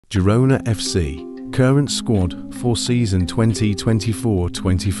Girona FC, current squad for season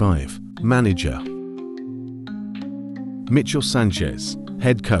 2024-25. Manager Mitchell Sanchez,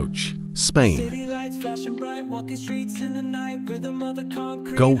 head coach, Spain.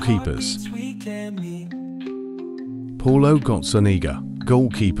 Goalkeepers Paulo Gazzaniga,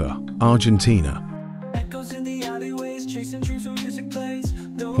 goalkeeper, Argentina.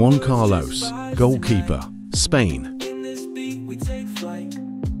 Juan Carlos, goalkeeper, Spain.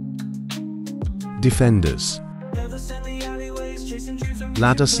 Defenders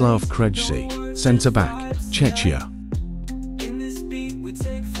Ladislav Krejci, centre-back, Czechia.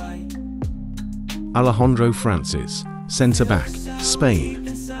 Alejandro Francis, centre-back, Spain.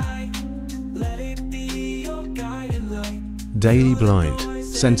 Daley Blind,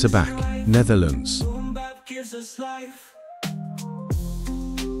 centre-back, Netherlands.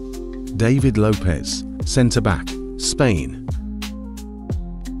 David Lopez, centre-back, Spain.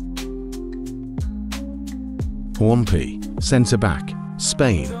 Juanpi, centre-back,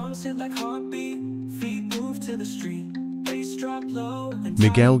 Spain.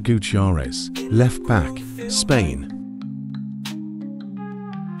 Miguel Gutierrez, left-back, Spain.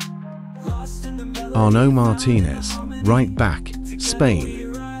 Arnaud Martinez, right-back,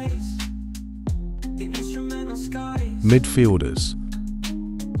 Spain. Midfielders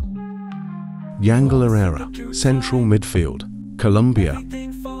Yangel Herrera, central midfield, Colombia.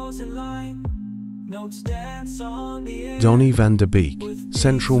 Donny van der Beek,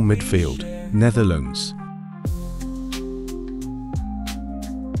 central midfield, Netherlands.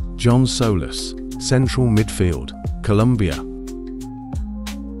 John Solis, central midfield, Colombia.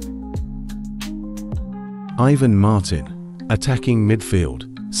 Ivan Martin, attacking midfield,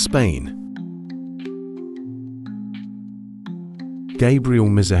 Spain. Gabriel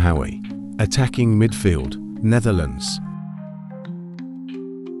Mizahawi, attacking midfield, Netherlands.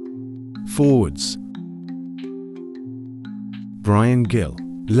 Forwards Brian Gill,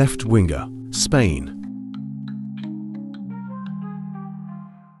 left winger, Spain.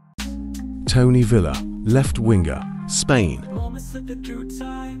 Tony Villa, left winger, Spain.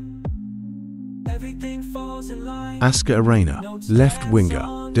 Oscar Arena, left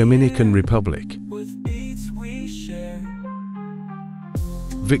winger, Dominican Republic.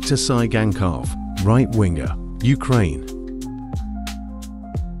 Viktor Sigankov, right winger, Ukraine.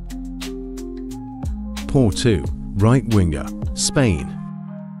 Porto, right winger, Spain.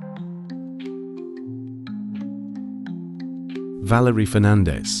 Valery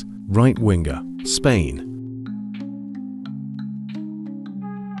Fernandez, right winger, Spain.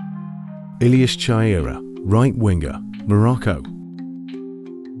 Ilyas Chaira, right winger, Morocco.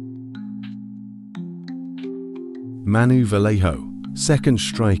 Manu Vallejo, second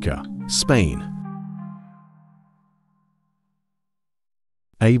striker, Spain.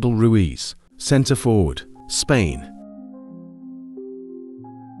 Abel Ruiz, centre forward, Spain.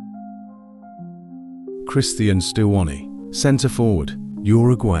 Christian Stuani, centre forward,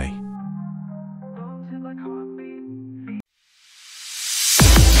 Uruguay.